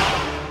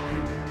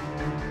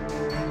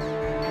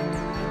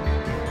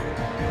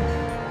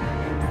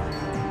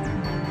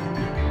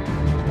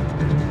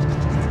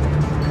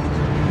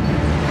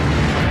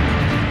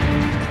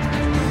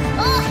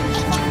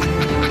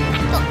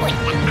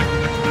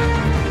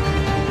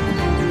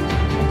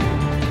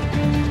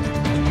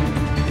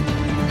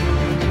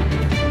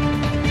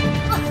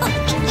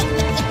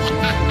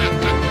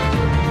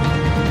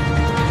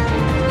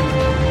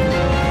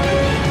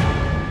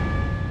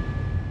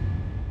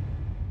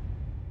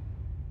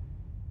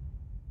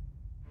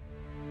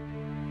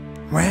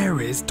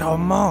 Where is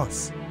Tom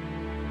Moss?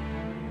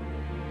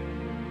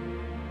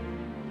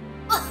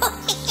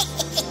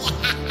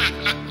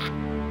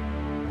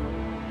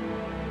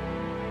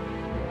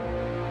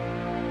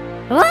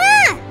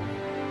 What?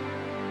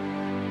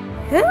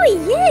 Who are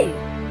you?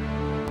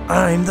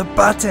 I'm the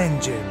Bat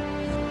Engine,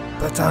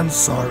 but I'm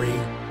sorry.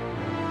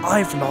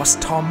 I've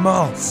lost Tom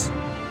Moss.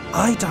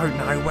 I don't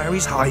know where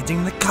he's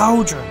hiding the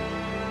cauldron.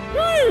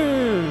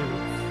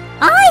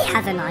 I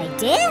have an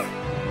idea.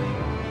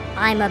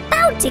 I'm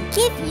about to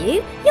give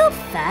you your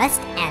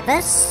first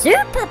ever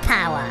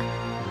superpower.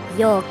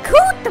 You're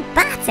called the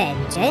Bat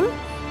Engine,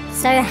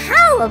 so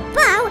how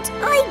about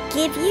I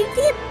give you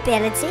the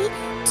ability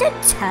to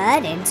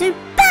turn into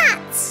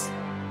bats?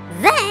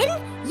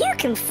 Then you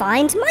can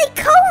find my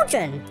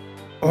cauldron.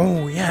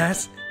 Oh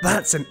yes,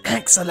 that's an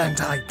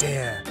excellent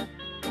idea.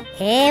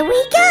 Here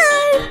we go.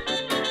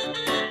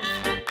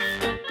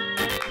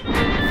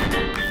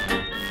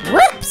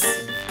 Whoops,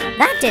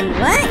 that didn't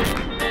work.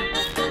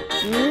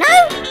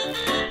 Nope.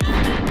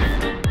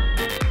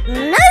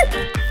 Nope.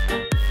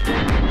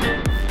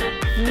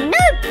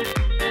 Nope.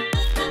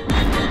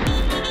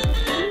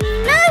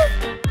 Nope.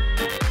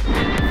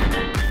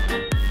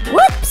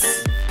 Whoops.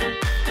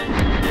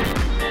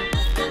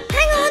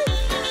 Hang on.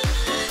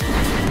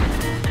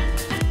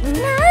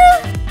 No.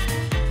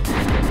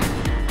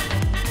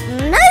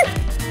 Nope.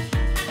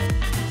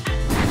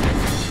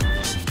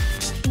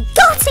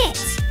 Got it.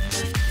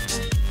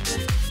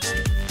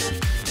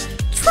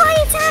 Try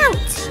it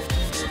out.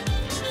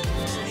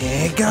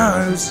 Here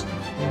goes.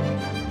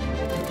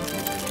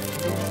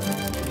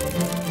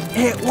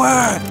 It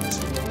worked!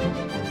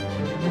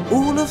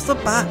 All of the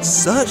bats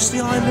searched the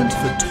island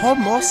for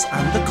Tom Moss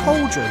and the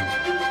cauldron.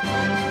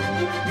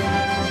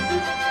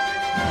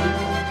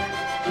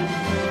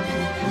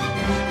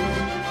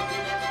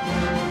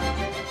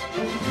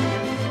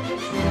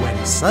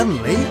 When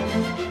suddenly,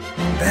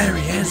 there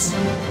he is.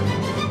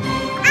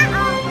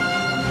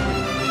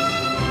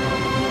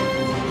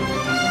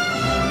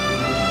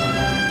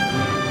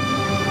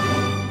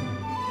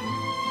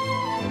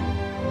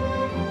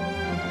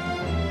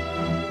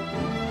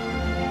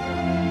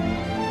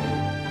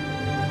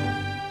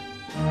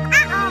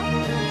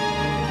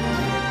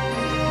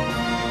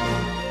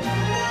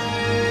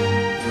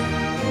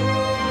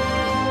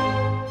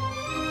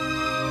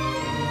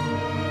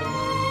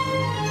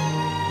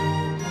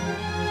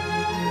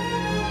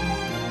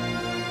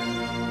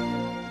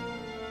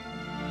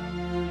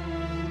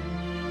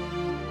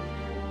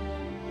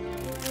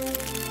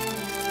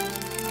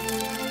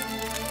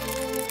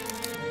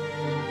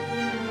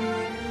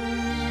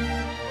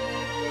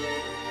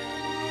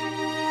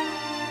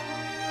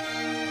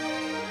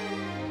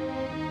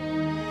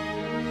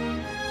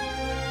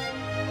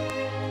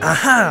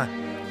 Aha!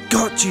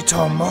 Got you,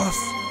 Tom Moth!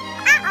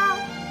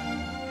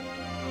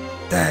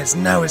 There's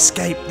no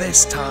escape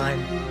this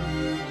time.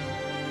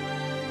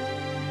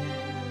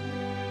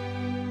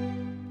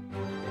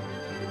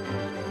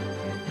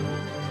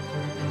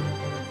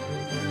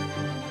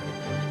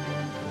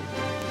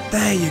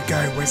 There you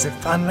go, Wizard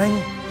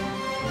Funling.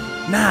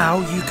 Now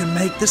you can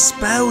make the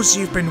spells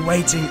you've been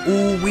waiting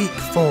all week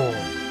for.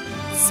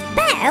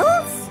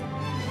 Spells?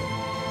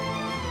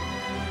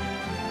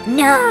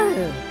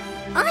 No!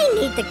 I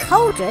need the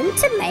cauldron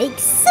to make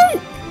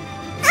soup!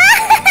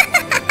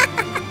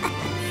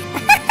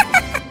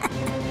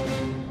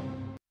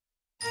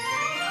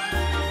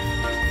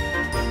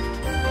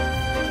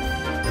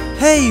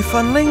 Hey,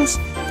 Funlings!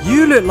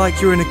 You look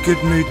like you're in a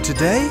good mood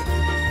today.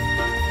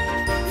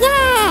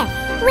 Yeah!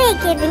 We're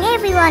giving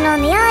everyone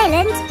on the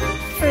island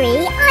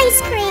free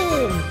ice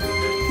cream!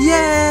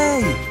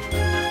 Yay!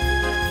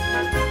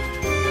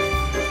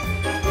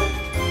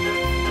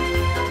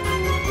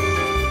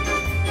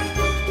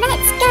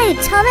 Let's go,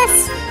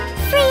 Thomas!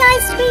 Free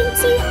ice cream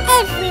to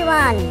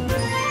everyone!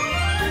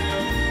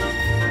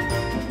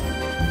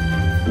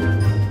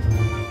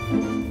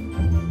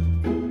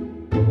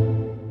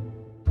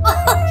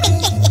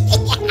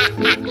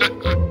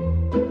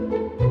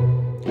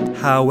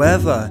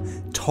 However,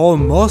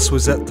 Tom Moss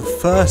was at the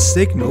first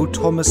signal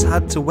Thomas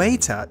had to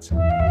wait at.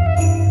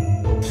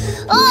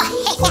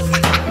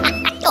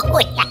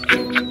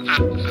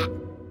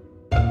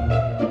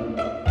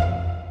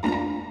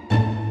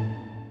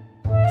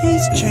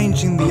 He's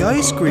changing the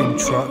ice cream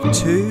truck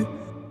to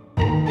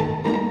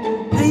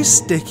a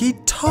sticky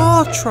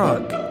tar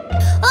truck.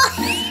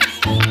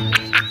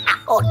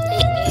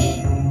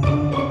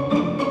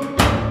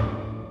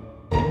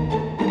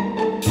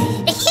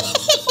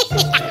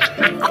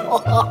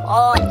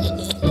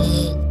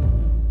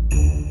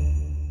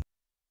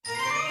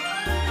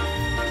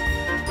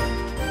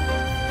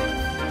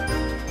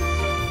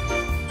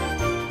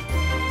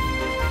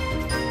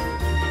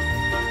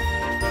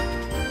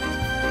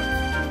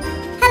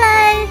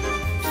 Hello!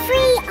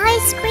 Free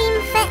ice cream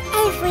for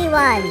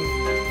everyone!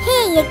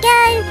 Here you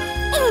go!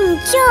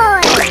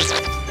 Enjoy!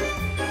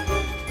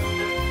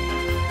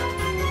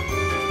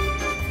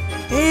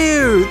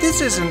 Ew,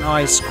 this isn't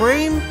ice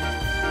cream.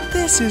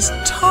 This is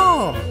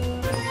tar.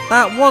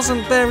 That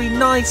wasn't very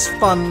nice,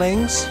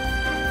 Funlings.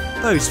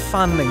 Those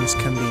Funlings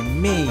can be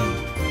mean.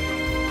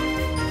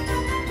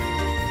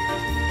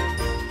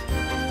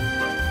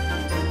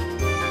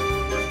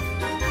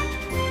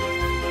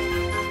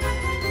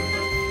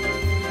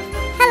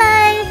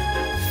 Hello!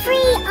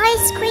 Free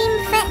ice cream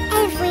for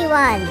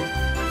everyone!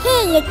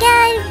 Here you go!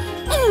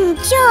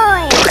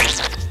 Enjoy!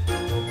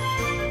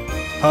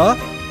 Huh?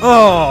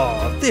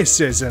 Oh, this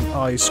isn't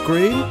ice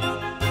cream.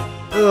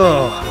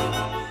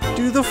 Ugh.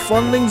 Do the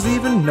Funlings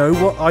even know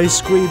what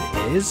ice cream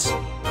is?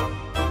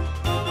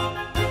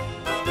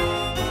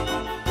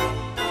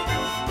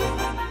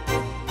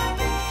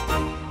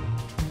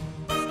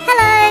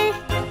 Hello!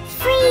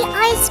 Free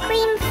ice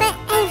cream for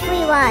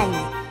everyone!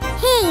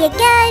 Here you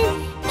go!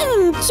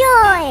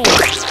 Enjoy!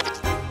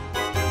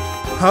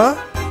 Huh?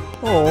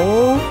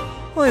 Oh,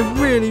 I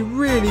really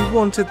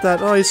wanted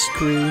that ice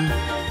cream.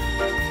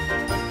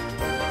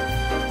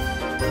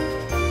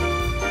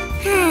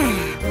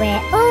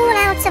 We're all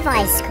out of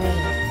ice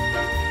cream.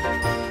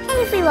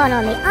 Everyone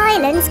on the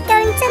island's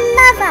going to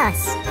love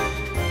us.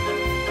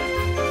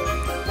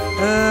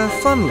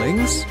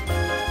 Funlings?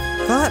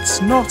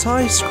 That's not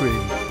ice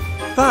cream.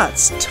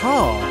 That's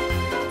tar.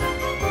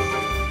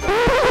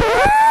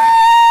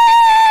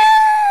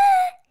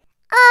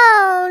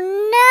 Oh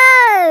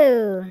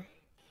no!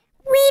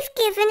 We've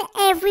given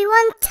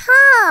everyone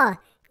tar,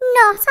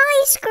 not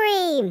ice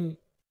cream.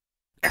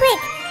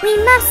 Quick,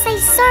 we must say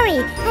sorry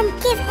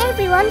and give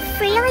everyone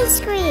free ice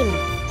cream.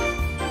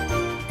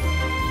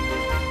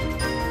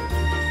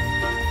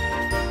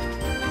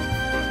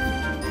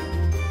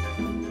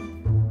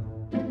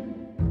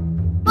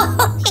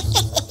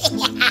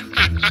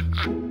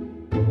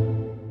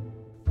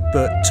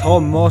 But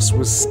Tom Moss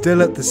was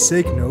still at the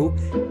signal.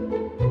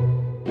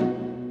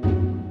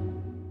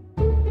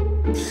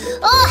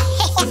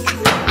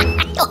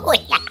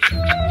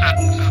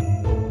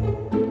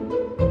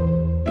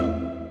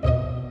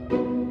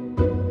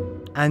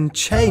 And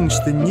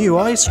changed the new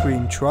ice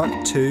cream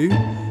truck to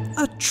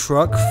a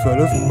truck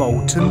full of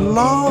molten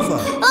lava.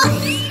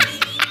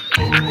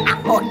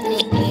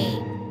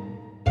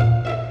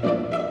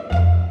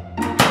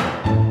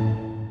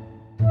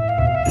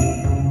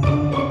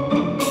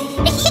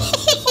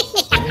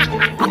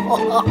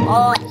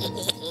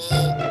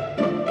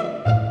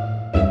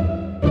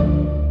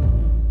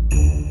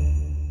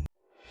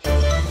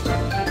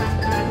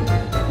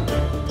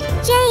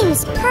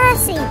 James,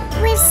 Percy,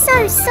 we're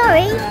so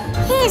sorry.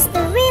 Here's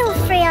the real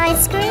free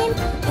ice cream.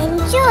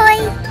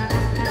 Enjoy!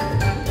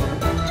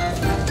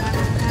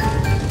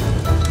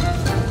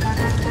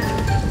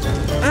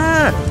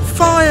 Ah!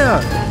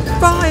 Fire!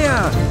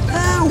 Fire!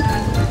 Help!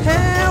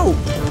 Help!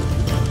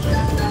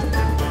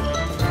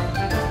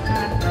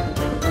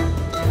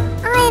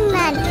 Iron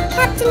Man,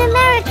 Captain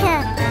America,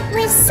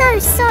 we're so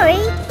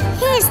sorry.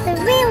 Here's the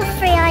real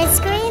free ice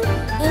cream.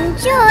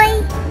 Enjoy!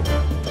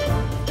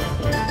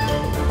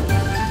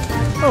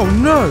 Oh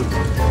no!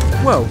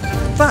 Well,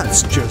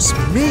 that's just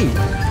me.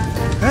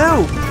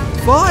 Help!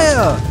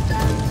 Fire!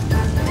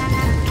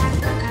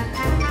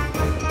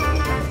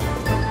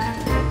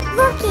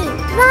 Rocky,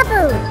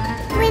 Rubble,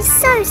 we're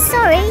so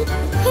sorry.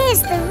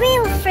 Here's the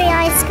real free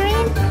ice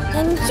cream.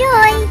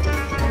 Enjoy!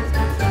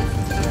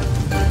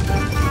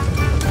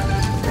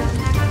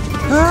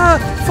 Ah!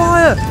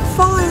 Fire!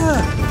 Fire!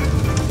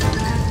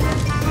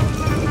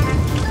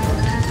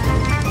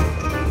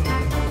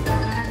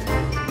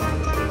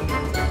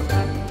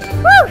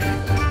 Woo!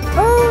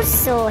 All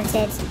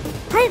sorted.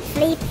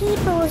 Hopefully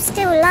people will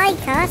still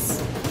like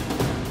us.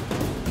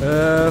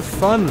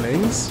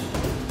 Funlings?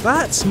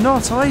 That's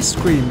not ice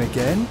cream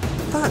again.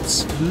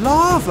 That's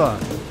lava.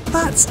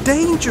 That's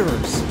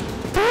dangerous.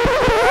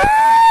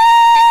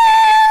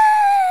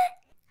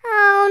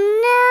 Oh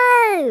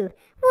no!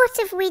 What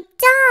have we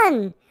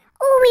done?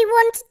 All we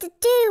wanted to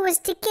do was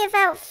to give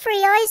out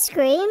free ice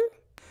cream.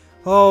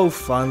 Oh,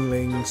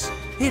 Funlings,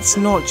 it's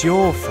not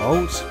your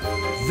fault.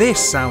 This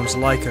sounds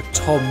like a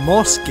Tom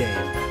Moss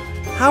game.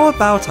 How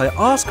about I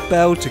ask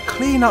Belle to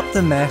clean up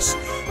the mess,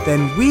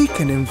 then we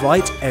can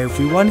invite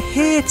everyone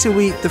here to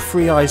eat the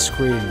free ice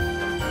cream.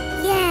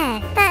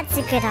 Yeah, that's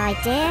a good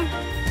idea.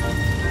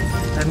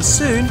 And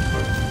soon,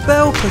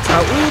 Belle put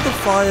out all the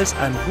fires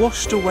and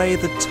washed away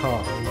the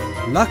tar.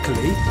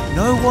 Luckily,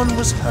 no one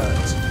was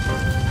hurt.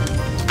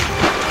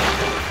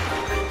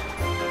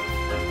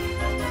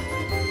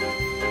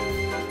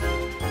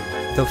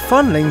 The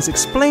Funlings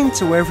explained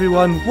to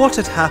everyone what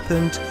had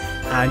happened,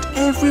 and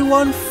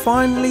everyone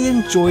finally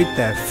enjoyed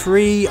their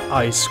free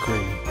ice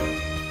cream.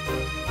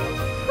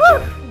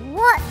 Whew,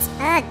 what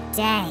a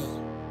day!